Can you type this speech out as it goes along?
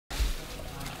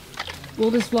Will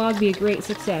this vlog be a great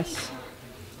success?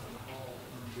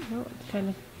 Well, kind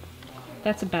of.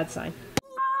 That's a bad sign.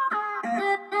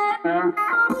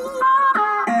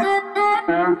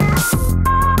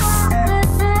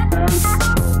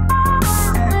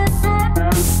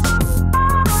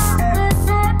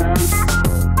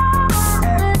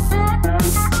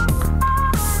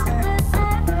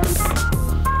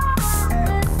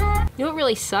 You know what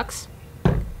really sucks?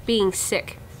 Being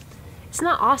sick. It's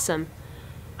not awesome.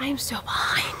 I am so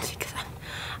behind because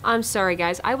I'm sorry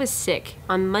guys. I was sick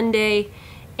on Monday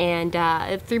and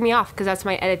it threw me off because that's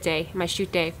my edit day, my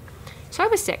shoot day. So I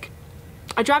was sick.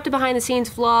 I dropped a behind the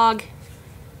scenes vlog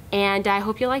and I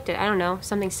hope you liked it. I don't know,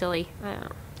 something silly. I don't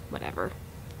know, whatever.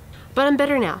 But I'm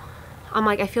better now. I'm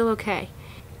like, I feel okay.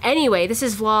 Anyway, this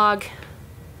is vlog,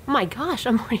 oh my gosh,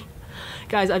 I'm already,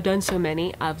 guys, I've done so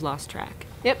many, I've lost track.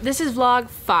 Yep, this is vlog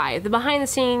 5. The behind the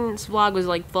scenes vlog was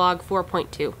like vlog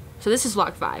 4.2. So this is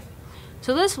vlog 5.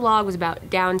 So this vlog was about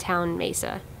downtown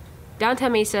Mesa.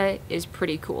 Downtown Mesa is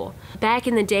pretty cool. Back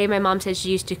in the day, my mom said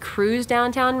she used to cruise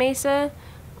downtown Mesa.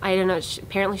 I don't know,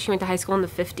 apparently she went to high school in the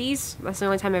 50s. That's the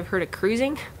only time I've heard of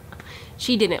cruising.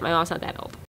 She didn't, my mom's not that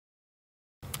old.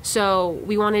 So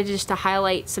we wanted just to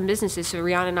highlight some businesses. So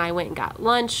Rihanna and I went and got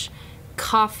lunch,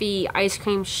 coffee, ice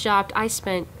cream, shopped. I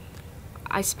spent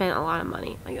a lot of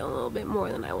money, like a little bit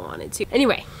more than I wanted to.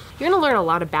 Anyway, you're gonna learn a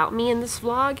lot about me in this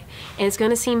vlog, and it's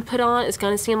gonna seem put on, it's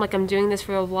gonna seem like I'm doing this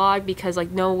for a vlog because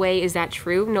like no way is that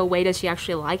true, no way does she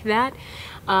actually like that.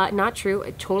 Not true,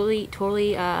 totally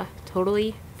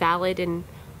valid, and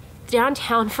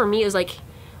downtown for me is like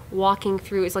walking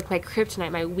through, it's like my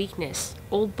kryptonite, my weakness.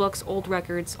 Old books, old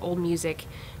records, old music,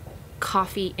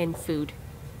 coffee, and food.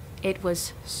 It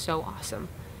was so awesome.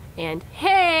 And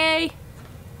hey!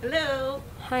 Hello.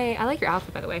 Hi, I like your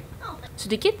outfit by the way. Oh. So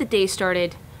to get the day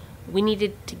started, we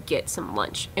needed to get some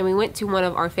lunch. And we went to one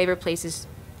of our favorite places.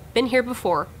 Been here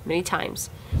before, many times.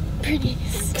 Pretty.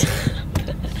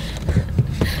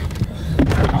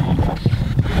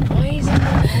 Why is it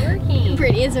not working?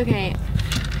 Pretty, it's okay.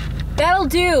 That'll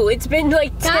do. It's been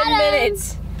like 10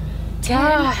 minutes. 10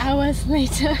 hours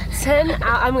later. 10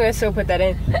 I'm gonna still put that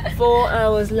in. 4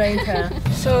 hours later.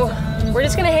 So we're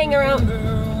just gonna hang around.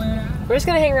 We're just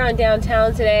gonna hang around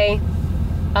downtown today.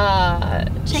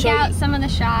 Check out some of the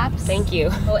shops. Thank you.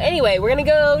 Well, anyway, we're gonna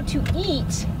go to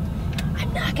eat.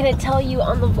 I'm not gonna tell you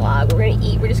on the vlog. We're gonna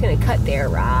eat. We're just gonna cut there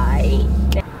right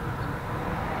now.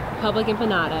 Public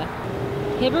Empanada,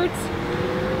 Hibbert's,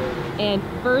 and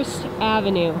First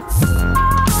Avenue.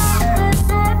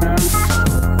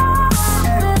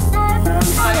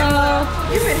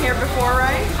 Hello. You've been here before,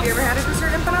 right? Have you ever had a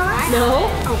dessert empanada? No.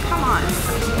 Oh, come on.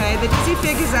 Okay, the Dizzy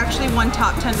Fig has actually won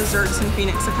top 10 desserts in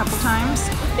Phoenix a couple times.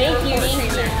 Thank you.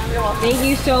 Thank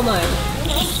you so much.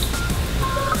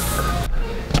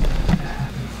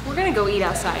 We're gonna go eat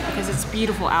outside because it's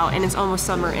beautiful out and it's almost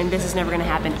summer and this is never gonna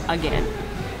happen again.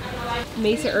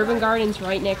 Mesa Urban Gardens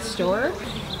right next door.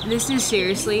 This is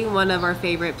seriously one of our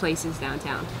favorite places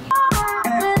downtown.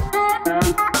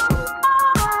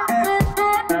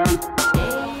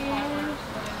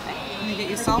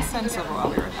 Salsa and silver while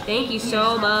we were there. Thank you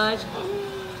so much.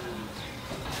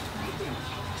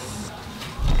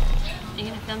 Are you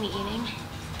gonna film me eating?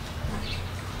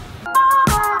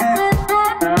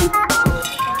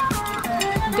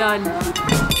 Done.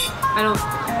 I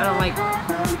don't like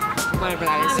whatever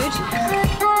that is.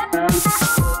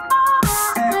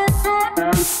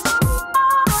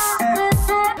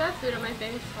 Got food on my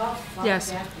face.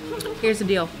 Yes. Here's the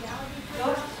deal.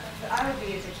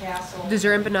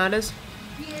 Dessert empanadas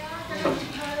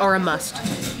are a must.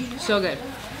 So good.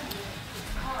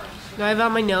 Do I have it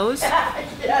on my nose?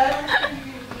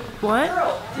 What?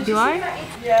 Do I?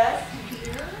 Yes.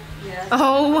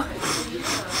 Oh.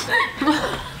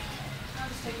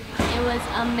 It was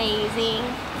amazing.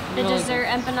 The Really dessert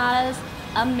empanadas,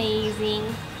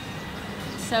 amazing.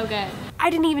 So good. I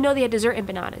didn't even know they had dessert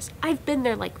empanadas. I've been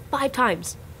there like 5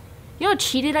 times. You know how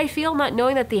cheated I feel not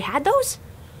knowing that they had those?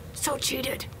 So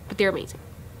cheated. But they're amazing.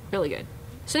 Really good.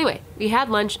 So anyway, we had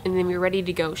lunch and then we were ready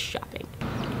to go shopping.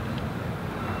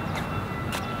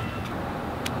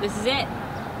 This is it.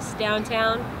 It's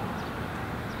downtown.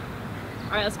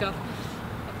 Alright, let's go.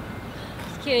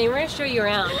 Just kidding, we're gonna show you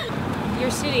around.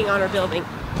 You're sitting on our building.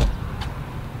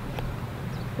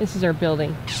 This is our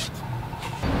building.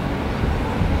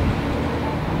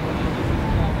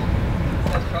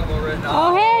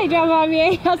 Oh hey, John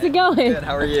Bobby, how's it going? Good,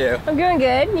 how are you? I'm doing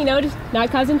good, you know, just not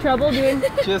causing trouble, doing...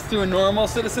 Just doing normal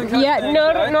citizen kind yeah, of things, no,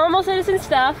 right? normal citizen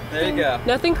stuff. There you go.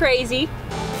 Nothing crazy.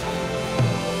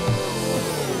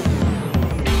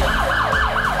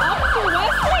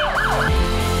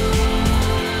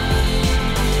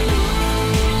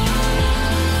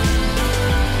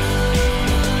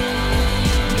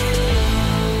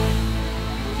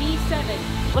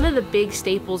 big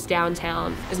staples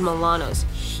downtown is Milano's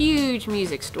huge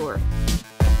music store.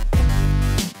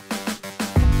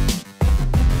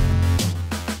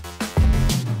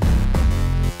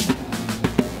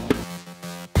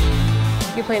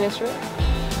 You play an instrument?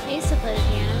 I used to play the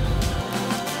piano.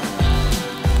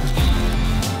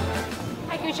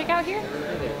 Hi, can we check out here?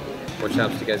 What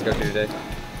shops do you guys go to today?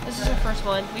 This is our first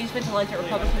one. We just went to lunch at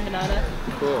Republican Banana.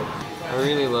 Cool. I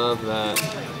really love that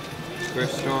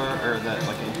thrift store, or that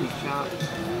like antique shop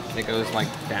that goes like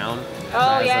down.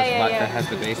 Oh, yeah. That has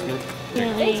the basement.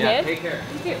 Thanks, man. Take care.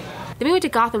 You too. Then we went to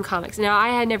Gotham Comics. Now, I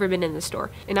had never been in the store,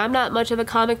 and I'm not much of a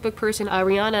comic book person.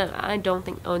 Rihanna, I don't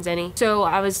think owns any. So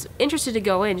I was interested to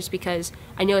go in just because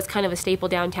I know it's kind of a staple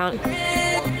downtown.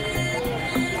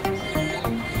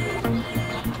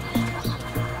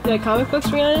 You like comic books,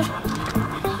 Rihanna?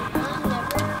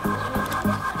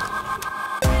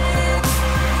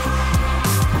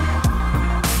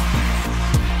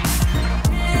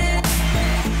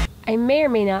 I may or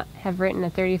may not have written a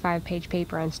 35-page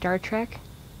paper on Star Trek.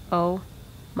 Oh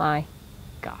my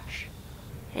gosh.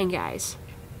 And guys,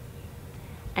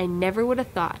 I never would have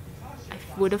thought I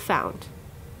would have found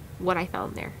what I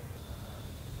found there.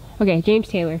 Okay, James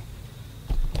Taylor.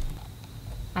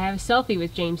 I have a selfie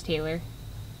with James Taylor.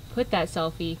 Put that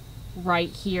selfie right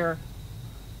here.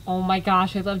 Oh my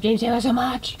gosh, I love James Taylor so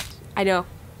much. I know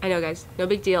guys, no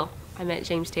big deal. I met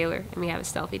James Taylor and we have a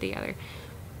selfie together.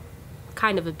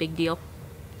 Kind of a big deal,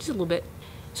 just a little bit.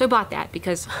 So I bought that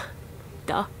because,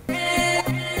 duh.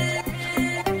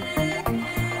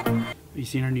 You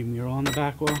seen our new mural on the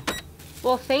back wall?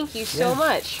 Well, thank you so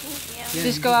much. Thank you.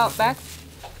 Just go out back.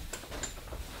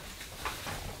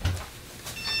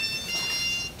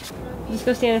 Just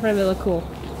go stand in front of it, look cool.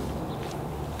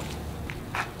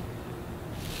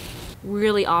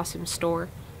 Really awesome store.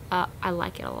 I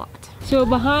like it a lot. So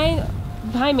behind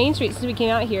Main Street, since we came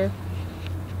out here,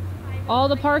 all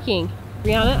the parking.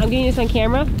 Rihanna, I'm getting this on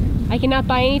camera. I cannot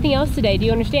buy anything else today. Do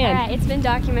you understand? Alright, it's been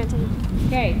documented.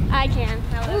 Okay. I can,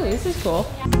 however. Ooh, this is cool.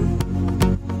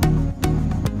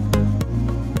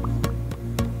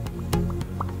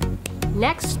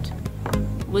 Next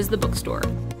was the bookstore.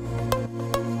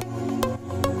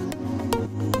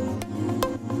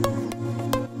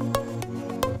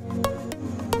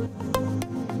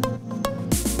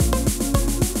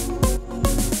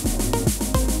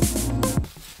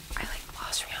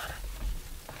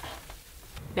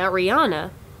 Now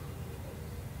Rihanna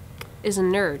is a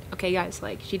nerd. Okay guys,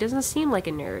 like she doesn't seem like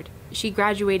a nerd. She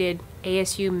graduated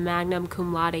ASU magna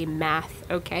cum laude math,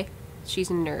 okay? She's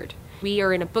a nerd. We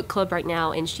are in a book club right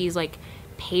now and she's like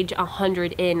page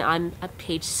 100 in. I'm at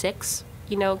page 6.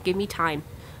 You know, give me time.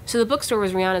 So the bookstore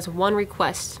was Rihanna's one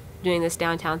request doing this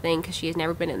downtown thing because she has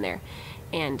never been in there.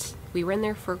 And we were in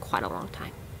there for quite a long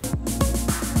time.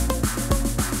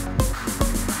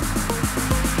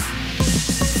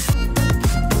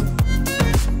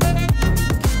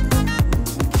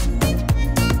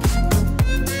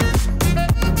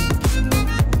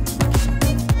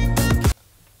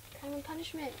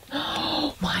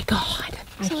 Oh my god.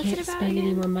 I can't spend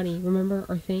any more money. Remember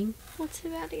our thing? What's it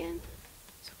about again?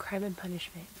 So Crime and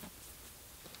Punishment.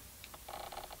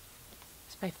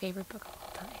 It's my favorite book of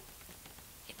all time.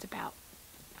 It's about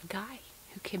a guy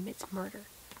who commits murder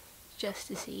just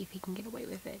to see if he can get away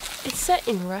with it. It's set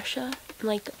in Russia in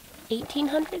like the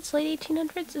 1800s, late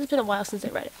 1800s. It's been a while since I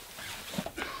read it.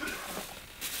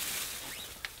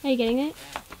 Are you getting it?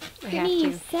 I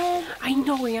have to. I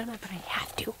know, Rihanna, but I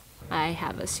have to. I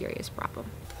have a serious problem.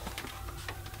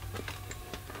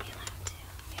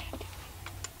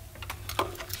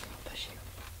 Push it.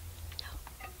 No.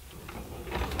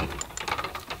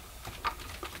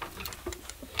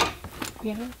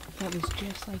 Yeah, that was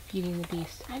just like Beauty and the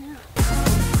Beast. I know.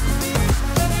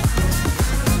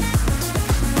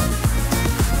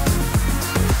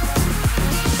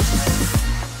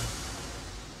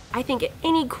 I think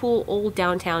any cool old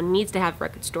downtown needs to have a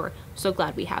record store. I'm so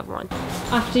glad we have one.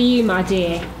 After you, my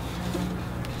dear.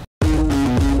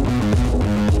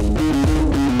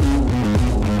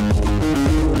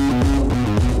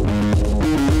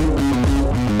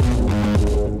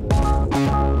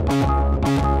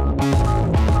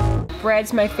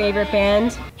 Bread's my favorite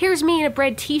band. Here's me in a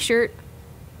Bread t-shirt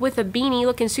with a beanie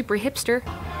looking super hipster.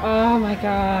 Oh my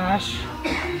gosh.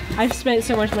 I've spent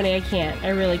so much money, I can't. I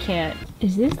really can't.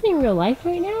 Is this thing real life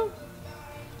right now?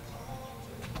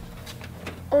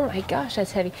 Oh my gosh,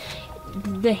 that's heavy.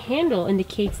 The handle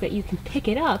indicates that you can pick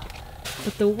it up,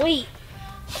 but the weight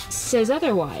says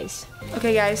otherwise.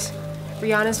 Okay guys,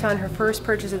 Rihanna's found her first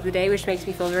purchase of the day, which makes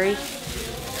me feel very...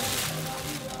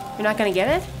 You're not gonna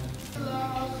get it?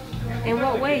 In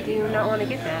what way do you not want to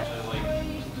get that?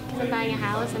 Because I'm buying a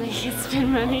house and I can't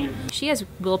spend money. She has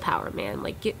willpower, man.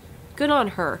 Like, good on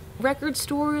her. Record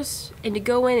stores and to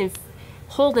go in and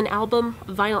hold an album,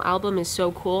 a vinyl album is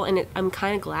so cool, and I'm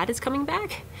kind of glad it's coming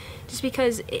back, just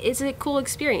because it's a cool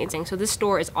experience. And so this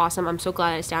store is awesome. I'm so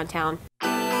glad it's downtown.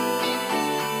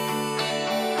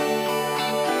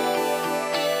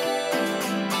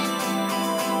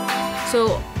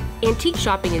 So antique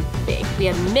shopping is big. We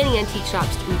have many antique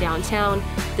shops in downtown.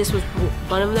 This was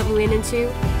one of them that we went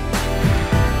into.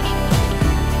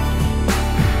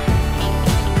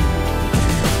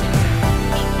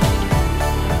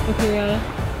 Okay, Rihanna,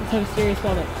 let's have a serious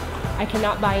moment. I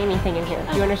cannot buy anything in here.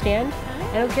 Do you understand?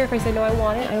 I don't care if I said no, I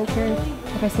want it. I don't care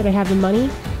if I said I have the money.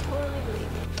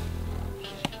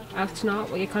 Ask not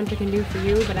what your country can do for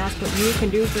you, but ask what you can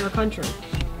do for your country.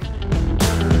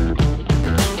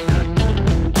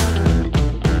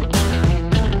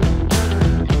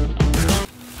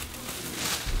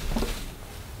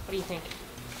 What do you think?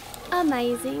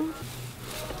 Amazing.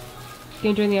 You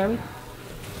gonna join the army?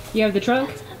 You have the trunk?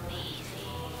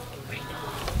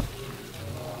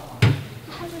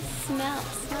 Smell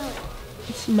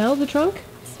it. Smell the trunk?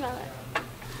 Smell it.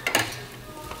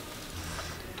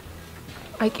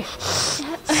 I can't.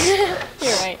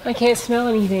 You're right. I can't smell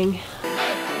anything.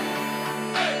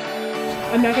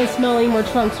 I'm not gonna smell any more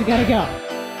trunks. We gotta go.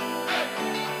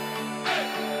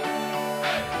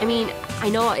 I mean, I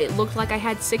know it looked like I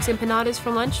had 6 empanadas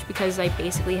for lunch because I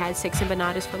basically had 6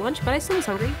 empanadas for lunch, but I still was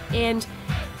hungry. And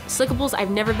Slickables,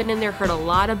 I've never been in there, heard a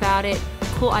lot about it.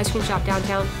 Cool ice cream shop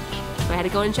downtown. So I had to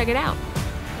go and check it out.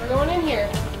 We're going in here.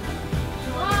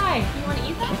 Hi. You want to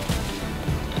eat that?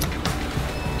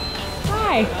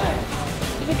 Hi.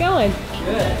 How's it going?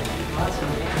 Good. Awesome.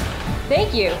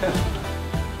 Thank you.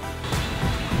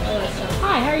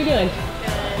 Hi, how are you doing? Good.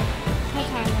 How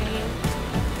tired are you?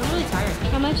 I'm really tired.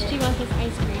 How much do you want this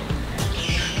ice cream?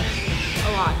 A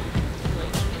lot.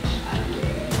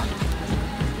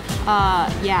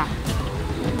 Yeah.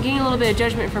 I'm getting a little bit of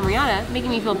judgment from Rihanna,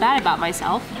 making me feel bad about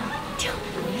myself.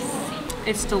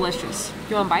 It's delicious.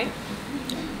 You want a bite?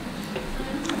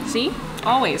 See?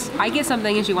 Always. I get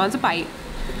something and she wants a bite.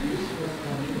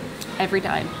 Every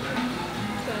time.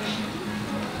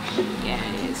 Yeah,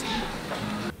 it is.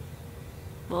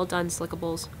 Well done,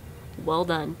 Slickables. Well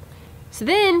done. So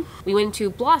then we went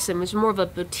to Blossom, which is more of a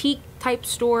boutique type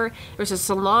store. There's a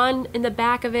salon in the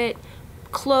back of it,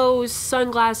 clothes,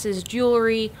 sunglasses,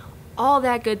 jewelry, all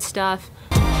that good stuff.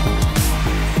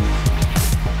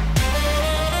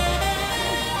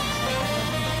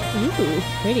 Ooh,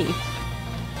 pretty.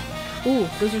 Ooh,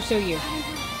 those are so you. I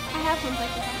have ones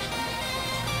like this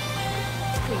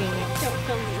actually. Don't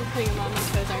film me putting them on, my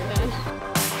toes aren't done.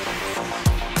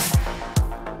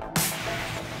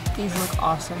 These look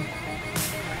awesome.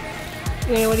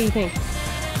 Yeah, what do you think?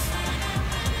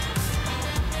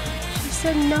 She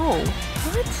said no.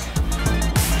 What?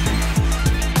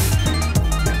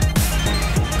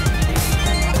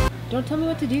 Don't tell me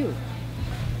what to do.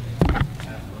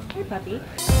 Hey, puppy.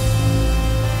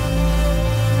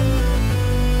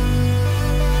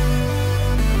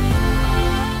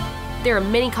 There are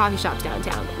many coffee shops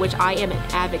downtown, which I am an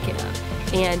advocate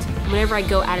of. And whenever I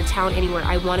go out of town anywhere,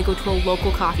 I want to go to a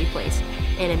local coffee place.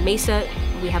 And in Mesa,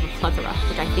 we have a plethora,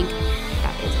 which I think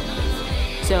that is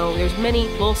it. So there's many.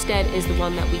 Wolstead is the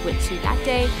one that we went to that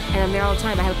day, and I'm there all the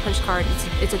time. I have a punch card.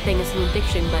 It's a thing. It's an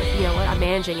addiction, but you know what? I'm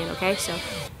managing it, okay? So,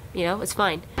 you know, it's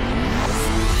fine.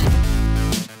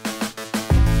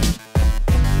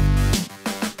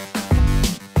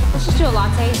 Let's just do a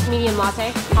latte, medium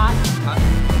latte, hot.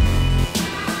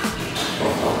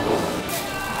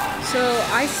 So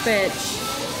I spent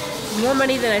more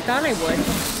money than I thought I would.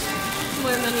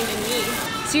 More money than me.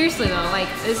 Seriously though, like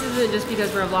this isn't just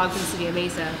because we're a vlog from the city of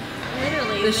Mesa.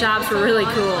 Literally. The shops were really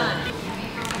cool.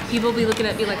 People be looking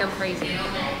at me like I'm crazy.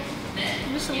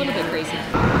 I'm just a little bit crazy.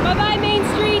 Bye bye Main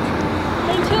Street.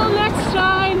 Until next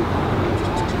time.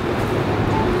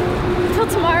 Until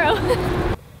tomorrow.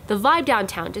 The vibe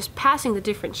downtown, just passing the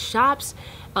different shops.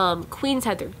 Queens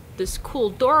had this cool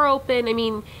door open. I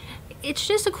mean, it's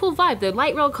just a cool vibe. The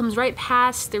light rail comes right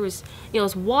past. There was, you know,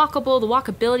 it's walkable. The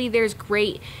walkability there is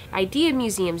great. Idea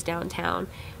museums downtown.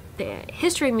 The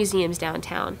history museums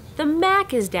downtown. The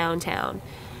Mac is downtown.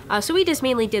 So we just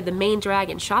mainly did the main drag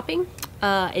and shopping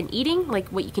and eating, like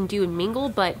what you can do and mingle.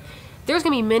 But there's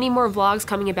gonna be many more vlogs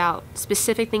coming about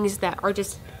specific things that are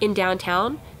just in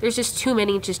downtown. There's just too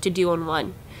many just to do on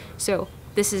one. So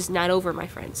this is not over, my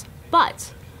friends.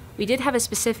 But we did have a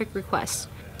specific request.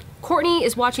 Courtney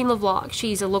is watching the vlog.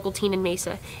 She's a local teen in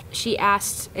Mesa. She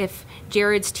asked if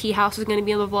Jared's tea house was going to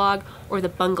be on the vlog or the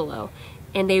bungalow.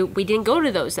 And we didn't go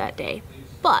to those that day.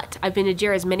 But I've been to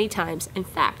Jared's many times. In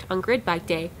fact, on grid bike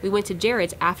day, we went to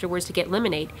Jared's afterwards to get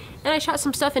lemonade, and I shot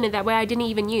some stuff in it that way I didn't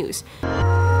even use.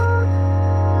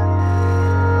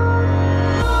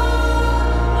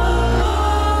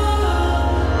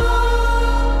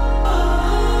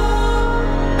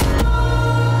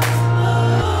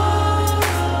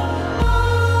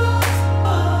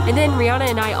 And then Rihanna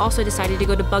and I also decided to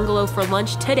go to Bungalow for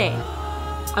lunch today.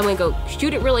 I'm gonna go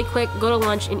shoot it really quick, go to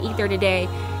lunch and eat there today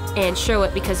and show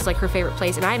it because it's like her favorite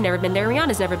place, and I've never been there,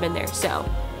 Rihanna's never been there, so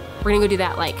we're gonna go do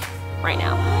that like right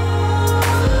now.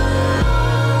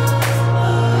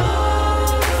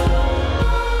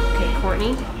 Okay,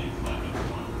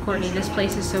 Courtney, this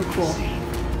place is so cool.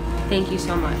 Thank you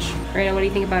so much. Rihanna, what do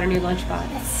you think about our new lunch spot?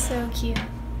 It's so cute.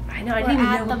 I know, I We're didn't even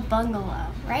at know. the bungalow,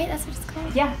 right? That's what it's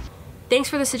called? Yeah. Thanks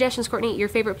for the suggestions, Courtney. Your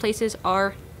favorite places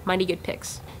are mighty good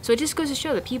picks. So it just goes to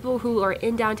show that people who are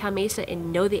in downtown Mesa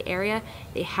and know the area,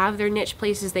 they have their niche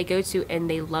places they go to and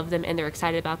they love them and they're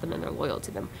excited about them and they're loyal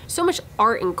to them. So much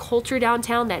art and culture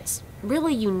downtown that's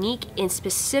really unique and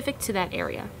specific to that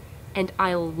area. And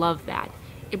I love that.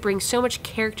 It brings so much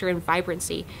character and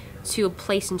vibrancy to a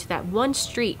place, into that one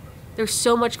street. There's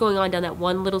so much going on down that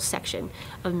one little section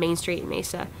of Main Street in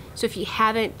Mesa. So if you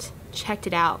haven't checked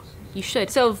it out, you should.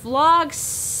 So vlog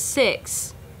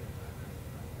 6.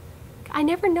 I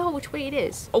never know which way it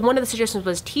is. One of the suggestions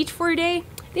was teach for a day.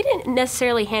 They didn't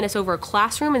necessarily hand us over a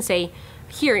classroom and say,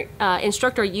 here,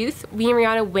 instruct our youth. Me and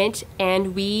Rihanna went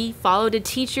and we followed a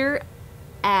teacher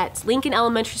at Lincoln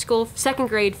Elementary School, 2nd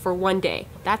grade for one day.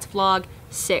 That's vlog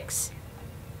 6.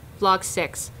 Vlog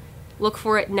 6. Look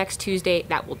for it next Tuesday,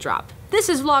 that will drop. This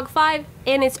is vlog 5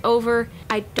 and it's over.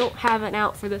 I don't have an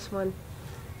out for this one.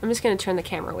 I'm just gonna turn the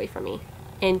camera away from me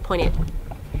and point it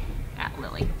at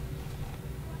Lily.